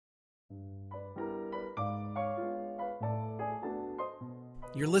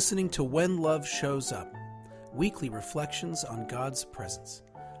You're listening to When Love Shows Up, weekly reflections on God's presence.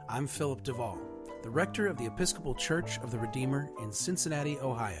 I'm Philip Duvall, the rector of the Episcopal Church of the Redeemer in Cincinnati,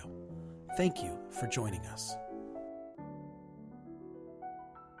 Ohio. Thank you for joining us.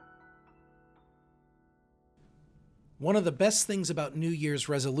 One of the best things about New Year's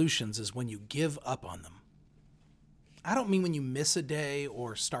resolutions is when you give up on them. I don't mean when you miss a day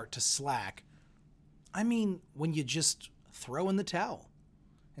or start to slack. I mean when you just throw in the towel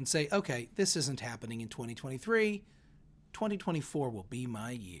and say, okay, this isn't happening in 2023. 2024 will be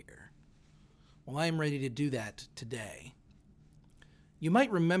my year. Well, I am ready to do that today. You might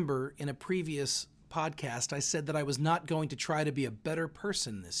remember in a previous podcast, I said that I was not going to try to be a better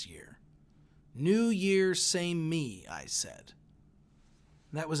person this year. New year, same me, I said.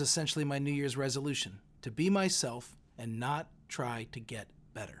 That was essentially my New Year's resolution, to be myself and not try to get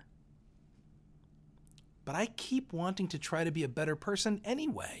better. But I keep wanting to try to be a better person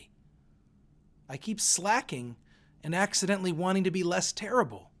anyway. I keep slacking and accidentally wanting to be less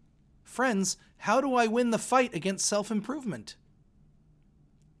terrible. Friends, how do I win the fight against self-improvement?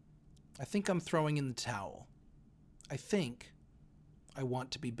 I think I'm throwing in the towel. I think I want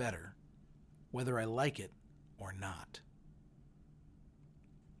to be better, whether I like it or not.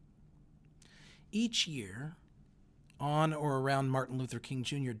 Each year, on or around Martin Luther King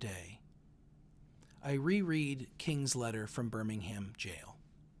Jr. Day, I reread King's letter from Birmingham jail.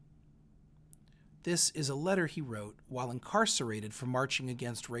 This is a letter he wrote while incarcerated for marching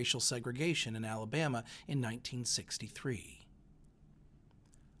against racial segregation in Alabama in 1963.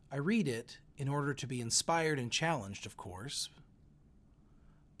 I read it in order to be inspired and challenged, of course,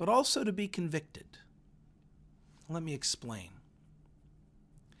 but also to be convicted. Let me explain.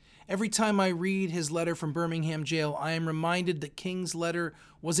 Every time I read his letter from Birmingham jail, I am reminded that King's letter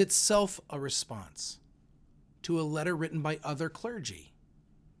was itself a response to a letter written by other clergy.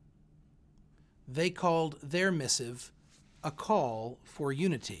 They called their missive a call for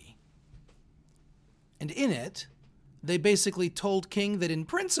unity. And in it, they basically told King that in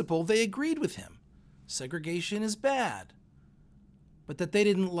principle they agreed with him. Segregation is bad. But that they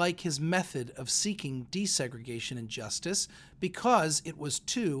didn't like his method of seeking desegregation and justice because it was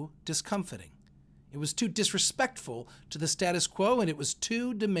too discomfiting. It was too disrespectful to the status quo, and it was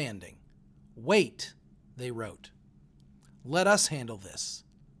too demanding. Wait, they wrote. Let us handle this.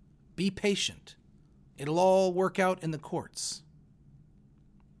 Be patient. It'll all work out in the courts.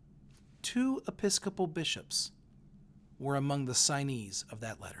 2 Episcopal bishops were among the signees of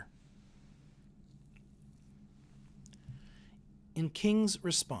that letter. In King's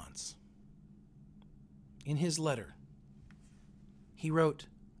response, in his letter, he wrote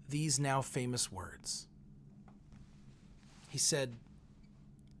these now famous words. He said,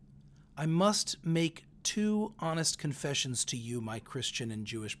 I must make 2 honest confessions to you, my Christian and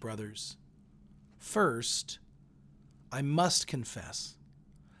Jewish brothers. First, I must confess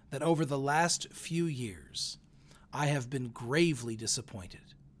that over the last few years, I have been gravely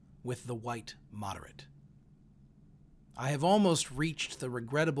disappointed with the white moderate. I have almost reached the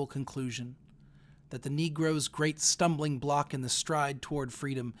regrettable conclusion that the Negro's great stumbling block in the stride toward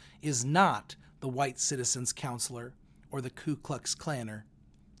freedom is not the white citizen's counselor or the Ku Klux Klaner,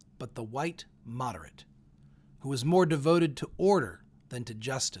 but the white moderate, who is more devoted to order than to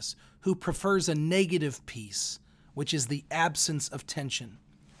justice, who prefers a negative peace, which is the absence of tension,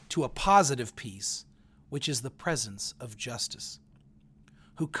 to a positive peace, which is the presence of justice,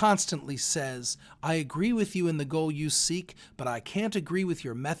 who constantly says, I agree with you in the goal you seek, but I can't agree with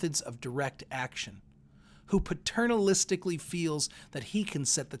your methods of direct action, who paternalistically feels that he can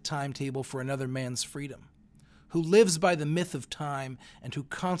set the timetable for another man's freedom, who lives by the myth of time, and who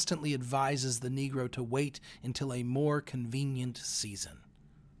constantly advises the Negro to wait until a more convenient season.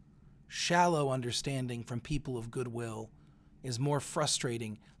 Shallow understanding from people of goodwill is more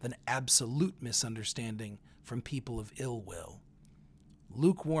frustrating than absolute misunderstanding from people of ill will.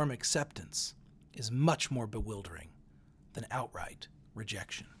 Lukewarm acceptance is much more bewildering than outright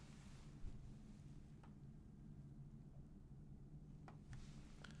rejection.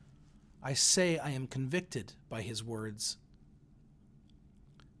 I say I am convicted by his words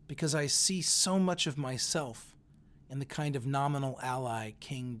because I see so much of myself in the kind of nominal ally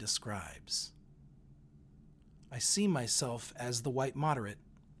King describes. I see myself as the white moderate.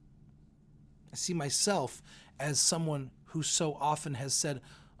 I see myself as someone who so often has said,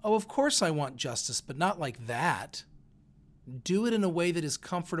 oh, of course I want justice, but not like that. Do it in a way that is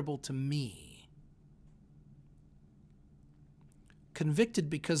comfortable to me. Convicted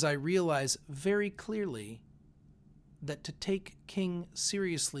because I realize very clearly that to take King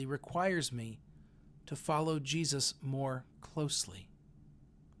seriously requires me to follow Jesus more closely.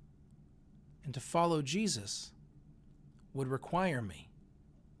 And to follow Jesus would require me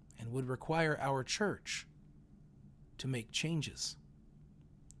and would require our church to make changes,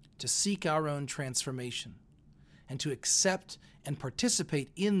 to seek our own transformation, and to accept and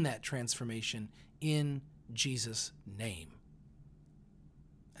participate in that transformation in Jesus' name.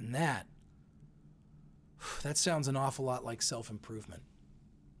 And that sounds an awful lot like self-improvement.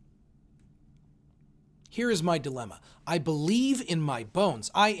 Here is my dilemma. I believe in my bones.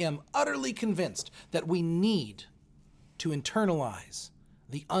 I am utterly convinced that we need to internalize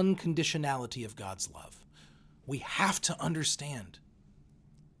the unconditionality of God's love. We have to understand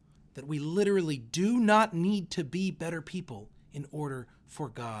that we literally do not need to be better people in order for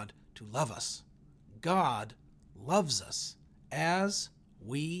God to love us. God loves us as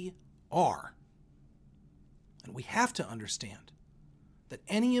we are. And we have to understand that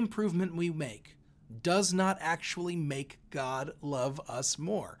any improvement we make does not actually make God love us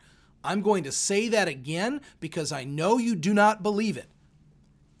more. I'm going to say that again because I know you do not believe it.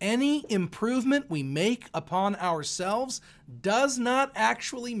 Any improvement we make upon ourselves does not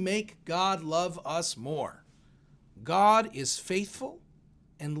actually make God love us more. God is faithful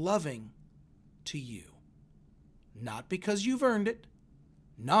and loving to you. Not because you've earned it,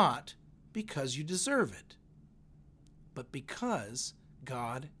 not because you deserve it, but because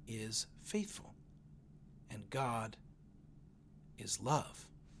God is faithful and God is love.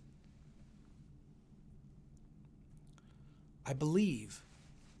 I believe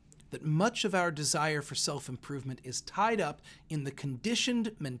that much of our desire for self-improvement is tied up in the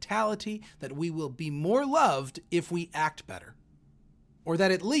conditioned mentality that we will be more loved if we act better, or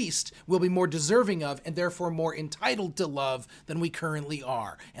that at least we'll be more deserving of and therefore more entitled to love than we currently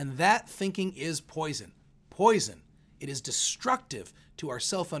are. And that thinking is poison. Poison. It is destructive to our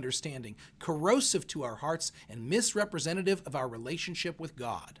self-understanding, corrosive to our hearts, and misrepresentative of our relationship with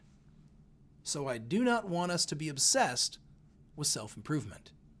God. So I do not want us to be obsessed with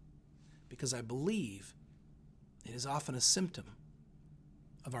self-improvement, because I believe it is often a symptom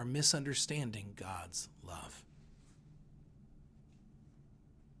of our misunderstanding God's love.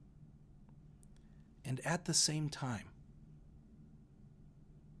 And at the same time,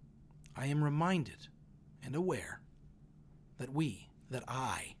 I am reminded and aware that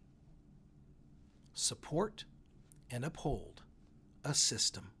I support and uphold a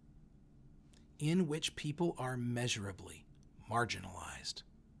system in which people are measurably marginalized.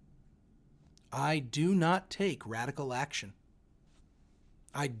 I do not take radical action.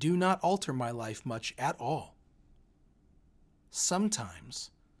 I do not alter my life much at all.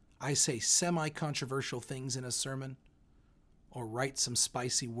 Sometimes I say semi-controversial things in a sermon or write some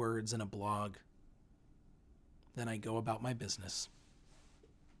spicy words in a blog. Then I go about my business.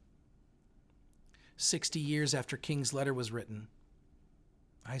 60 years after King's letter was written,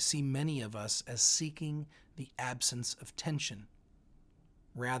 I see many of us as seeking the absence of tension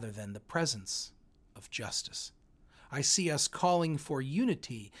rather than the presence of justice. I see us calling for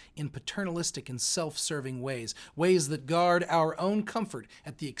unity in paternalistic and self-serving ways, ways that guard our own comfort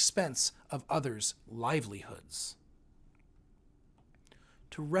at the expense of others' livelihoods.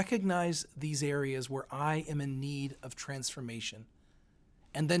 To recognize these areas where I am in need of transformation,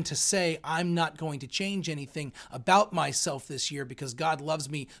 and then to say I'm not going to change anything about myself this year because God loves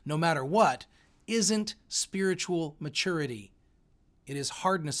me no matter what, isn't spiritual maturity. It is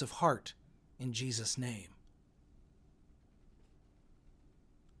hardness of heart in Jesus' name.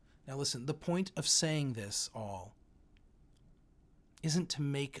 Now listen, the point of saying this all isn't to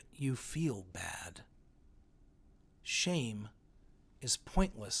make you feel bad. Shame is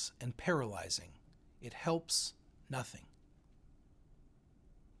pointless and paralyzing. It helps nothing.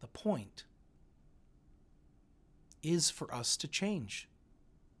 The point is for us to change.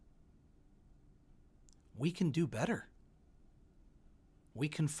 We can do better. We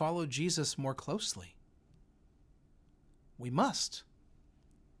can follow Jesus more closely. We must.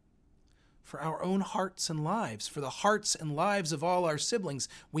 For our own hearts and lives, for the hearts and lives of all our siblings,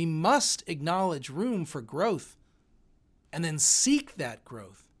 we must acknowledge room for growth and then seek that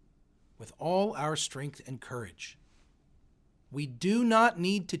growth with all our strength and courage. We do not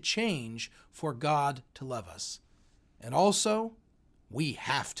need to change for God to love us. And also, we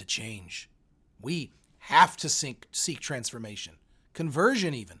have to change. We have to seek transformation,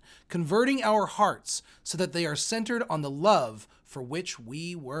 conversion even, converting our hearts so that they are centered on the love for which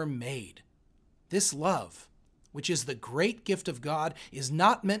we were made. This love, which is the great gift of God, is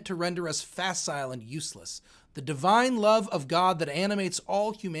not meant to render us facile and useless. The divine love of God that animates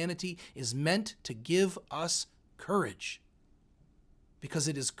all humanity is meant to give us courage, because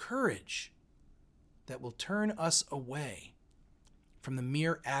it is courage that will turn us away from the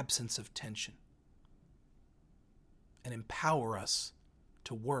mere absence of tension and empower us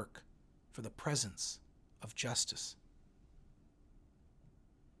to work for the presence of justice.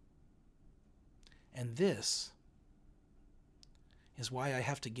 And this is why I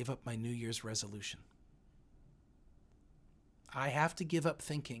have to give up my New Year's resolution. I have to give up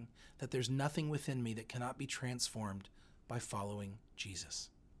thinking that there's nothing within me that cannot be transformed by following Jesus.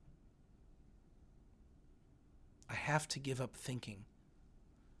 I have to give up thinking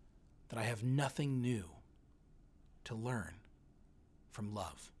that I have nothing new to learn from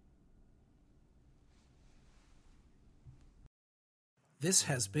love. This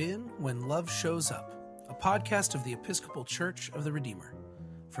has been When Love Shows Up, a podcast of the Episcopal Church of the Redeemer.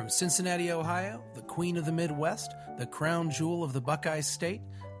 From Cincinnati, Ohio, the Queen of the Midwest, the crown jewel of the Buckeye State,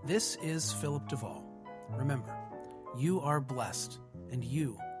 this is Philip Duvall. Remember, you are blessed, and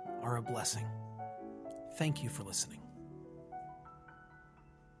you are a blessing. Thank you for listening.